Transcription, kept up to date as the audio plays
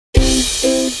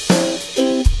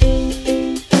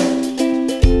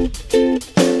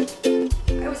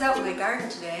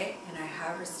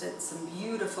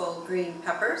beautiful green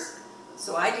peppers,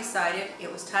 so I decided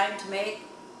it was time to make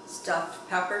stuffed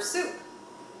pepper soup.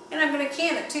 And I'm going to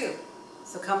can it too,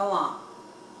 so come along.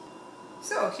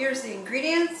 So here's the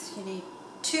ingredients. You need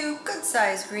 2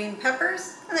 good-sized green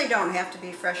peppers, and they don't have to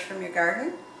be fresh from your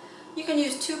garden. You can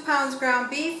use 2 pounds ground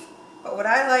beef, but what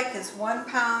I like is 1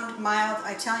 pound mild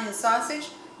Italian sausage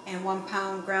and 1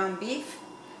 pound ground beef.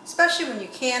 Especially when you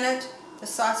can it, the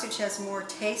sausage has more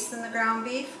taste than the ground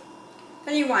beef.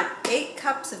 Then you want 8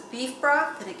 cups of beef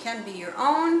broth, and it can be your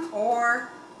own or,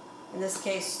 in this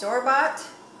case, store-bought.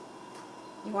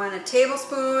 You want a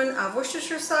tablespoon of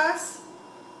Worcestershire sauce,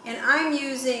 and I'm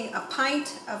using a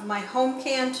pint of my home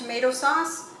canned tomato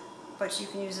sauce, but you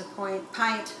can use a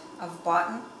pint of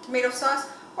bought tomato sauce,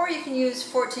 or you can use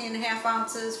 14.5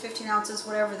 ounces, 15 ounces,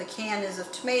 whatever the can is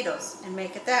of tomatoes, and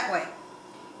make it that way.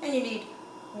 And you need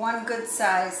 1 good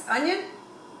sized onion,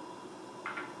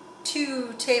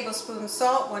 2 tablespoons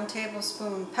salt, 1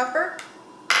 tablespoon pepper,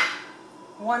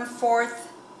 1/4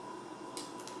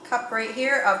 cup right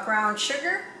here of brown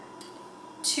sugar,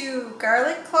 2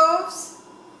 garlic cloves,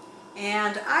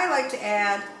 and I like to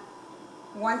add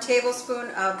 1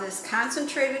 tablespoon of this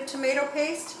concentrated tomato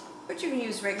paste, but you can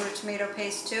use regular tomato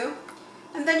paste too.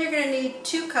 And then you're going to need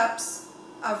 2 cups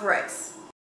of rice.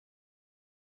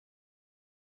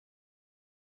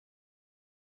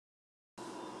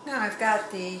 Now I've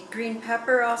got the green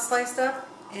pepper all sliced up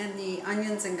and the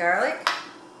onions and garlic.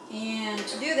 And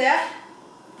to do that,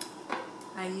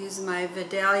 I use my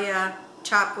Vidalia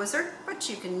Chop Wizard, but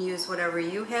you can use whatever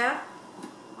you have.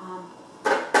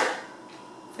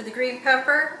 For the green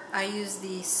pepper, I use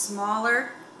the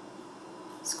smaller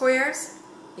squares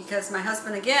because my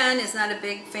husband, again, is not a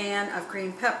big fan of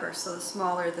green pepper, so the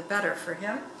smaller the better for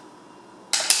him.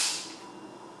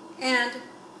 And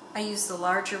I use the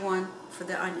larger one for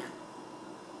the onion.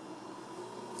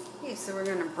 Okay, so we're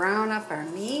going to brown up our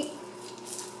meat.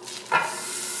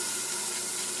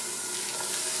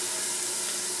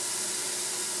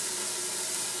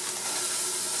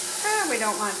 We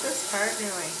don't want this part, do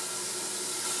we?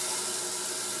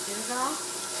 Get it all?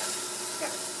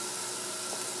 Yep.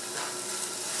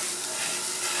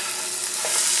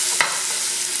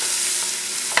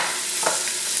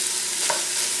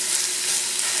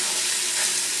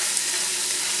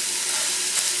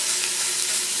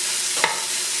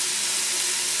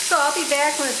 So I'll be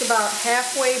back when it's about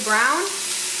halfway brown,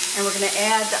 and we're going to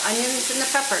add the onions and the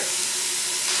peppers.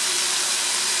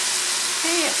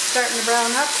 Okay, it's starting to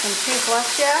brown up, some pink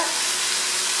left yet,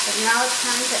 but now it's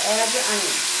time to add your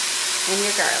onions and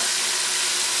your garlic.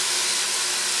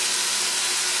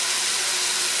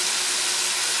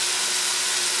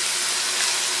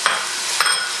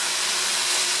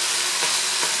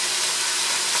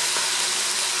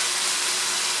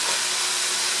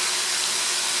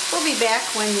 We'll be back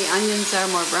when the onions are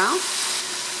more brown.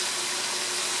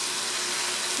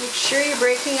 Make sure you're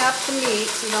breaking up the meat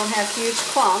so you don't have huge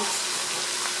clumps.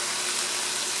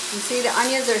 You see the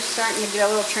onions are starting to get a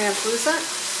little translucent.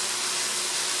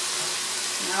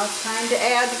 Now it's time to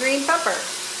add the green pepper.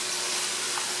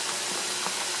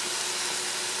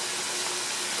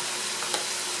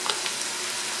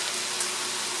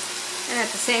 And at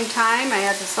the same time, I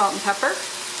add the salt and pepper.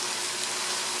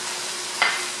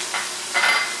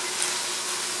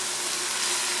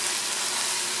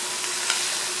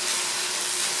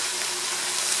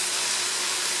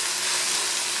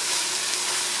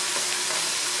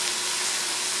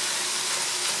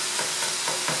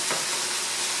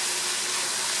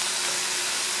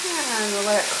 And we'll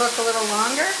let it cook a little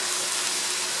longer.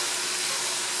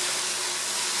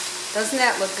 Doesn't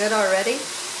that look good already?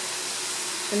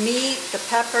 The meat, the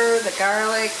pepper, the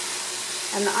garlic,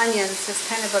 and the onions has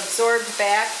kind of absorbed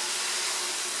back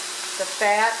the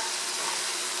fat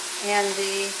and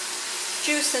the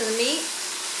juice in the meat.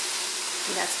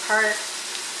 And that's part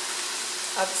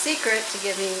of the secret to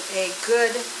giving a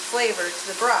good flavor to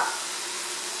the broth.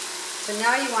 So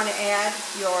now you want to add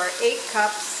your 8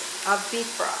 cups of beef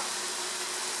broth.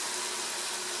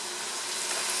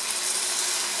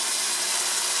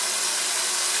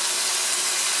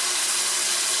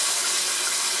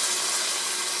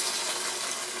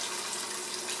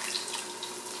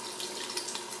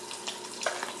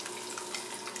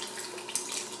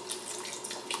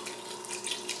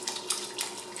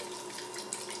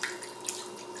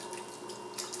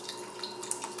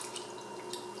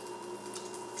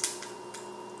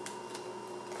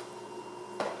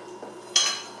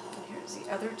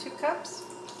 Other 2 cups.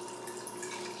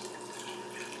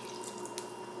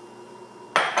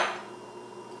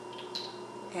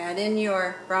 Add in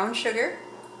your brown sugar.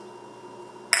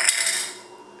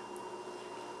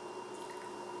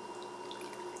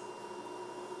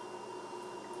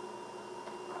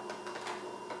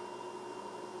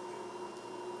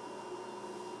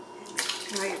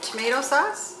 Now your tomato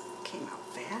sauce came out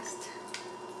fast.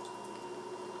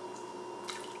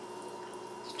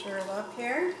 Stir it up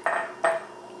here.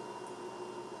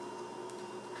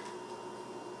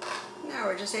 Now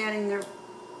we're just adding the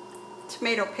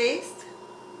tomato paste.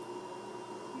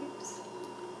 Oops.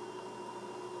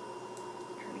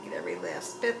 Trying to get every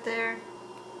last bit there.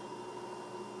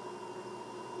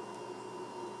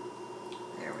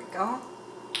 There we go.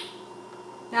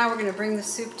 Now we're going to bring the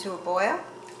soup to a boil.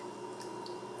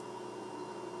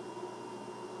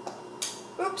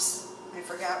 Oops, I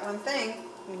forgot one thing.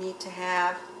 We need to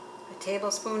have a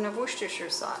tablespoon of Worcestershire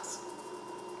sauce.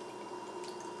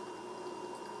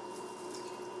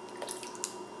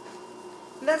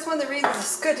 And that's one of the reasons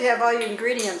it's good to have all your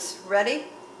ingredients ready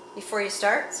before you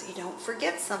start, so you don't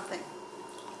forget something.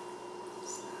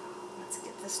 So let's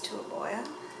get this to a boil.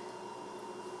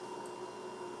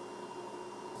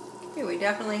 Okay, we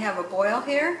definitely have a boil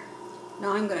here.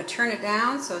 Now I'm going to turn it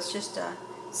down so it's just a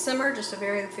simmer, just a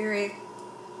very, very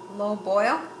low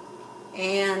boil.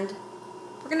 And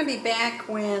we're going to be back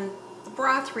when the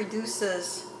broth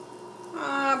reduces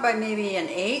by maybe an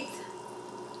eighth.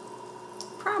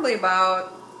 Probably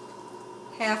about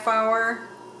half hour,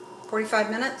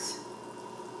 45 minutes.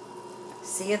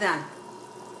 See you then.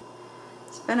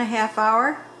 It's been a half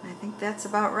hour. I think that's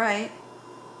about right.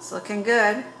 It's looking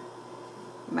good.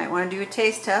 You might want to do a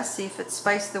taste test, see if it's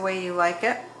spiced the way you like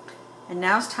it. And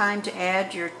now it's time to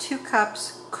add your 2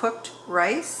 cups cooked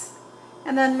rice,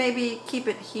 and then maybe keep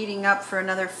it heating up for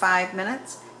another 5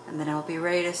 minutes, and then it'll be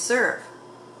ready to serve.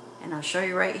 And I'll show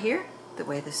you right here the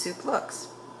way the soup looks.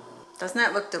 Doesn't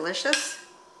that look delicious?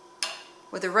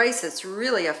 With the rice, it's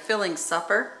really a filling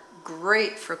supper.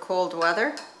 Great for cold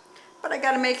weather. But I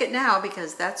gotta make it now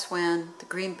because that's when the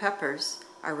green peppers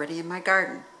are ready in my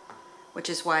garden, which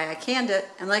is why I canned it.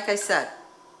 And like I said,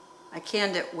 I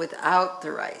canned it without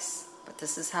the rice. But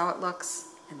this is how it looks,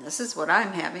 and this is what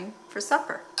I'm having for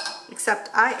supper. Except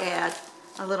I add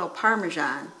a little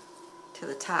Parmesan to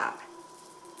the top.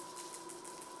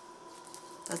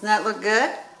 Doesn't that look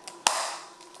good?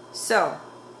 So,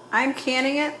 I'm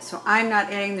canning it, so I'm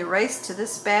not adding the rice to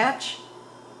this batch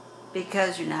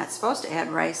because you're not supposed to add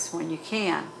rice when you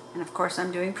can. And of course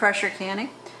I'm doing pressure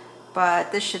canning,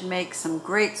 but this should make some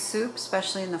great soup,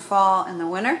 especially in the fall and the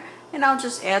winter, and I'll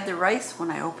just add the rice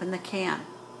when I open the can.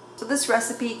 So this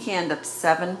recipe canned up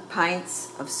 7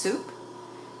 pints of soup,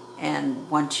 and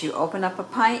once you open up a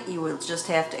pint, you will just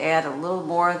have to add a little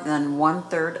more than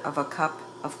 1/3 of a cup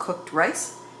of cooked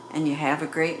rice, and you have a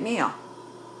great meal.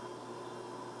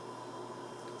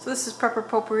 So this is Prepper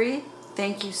Potpourri.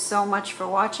 Thank you so much for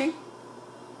watching.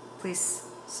 Please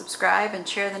subscribe and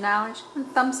share the knowledge,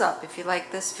 and thumbs up if you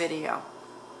like this video.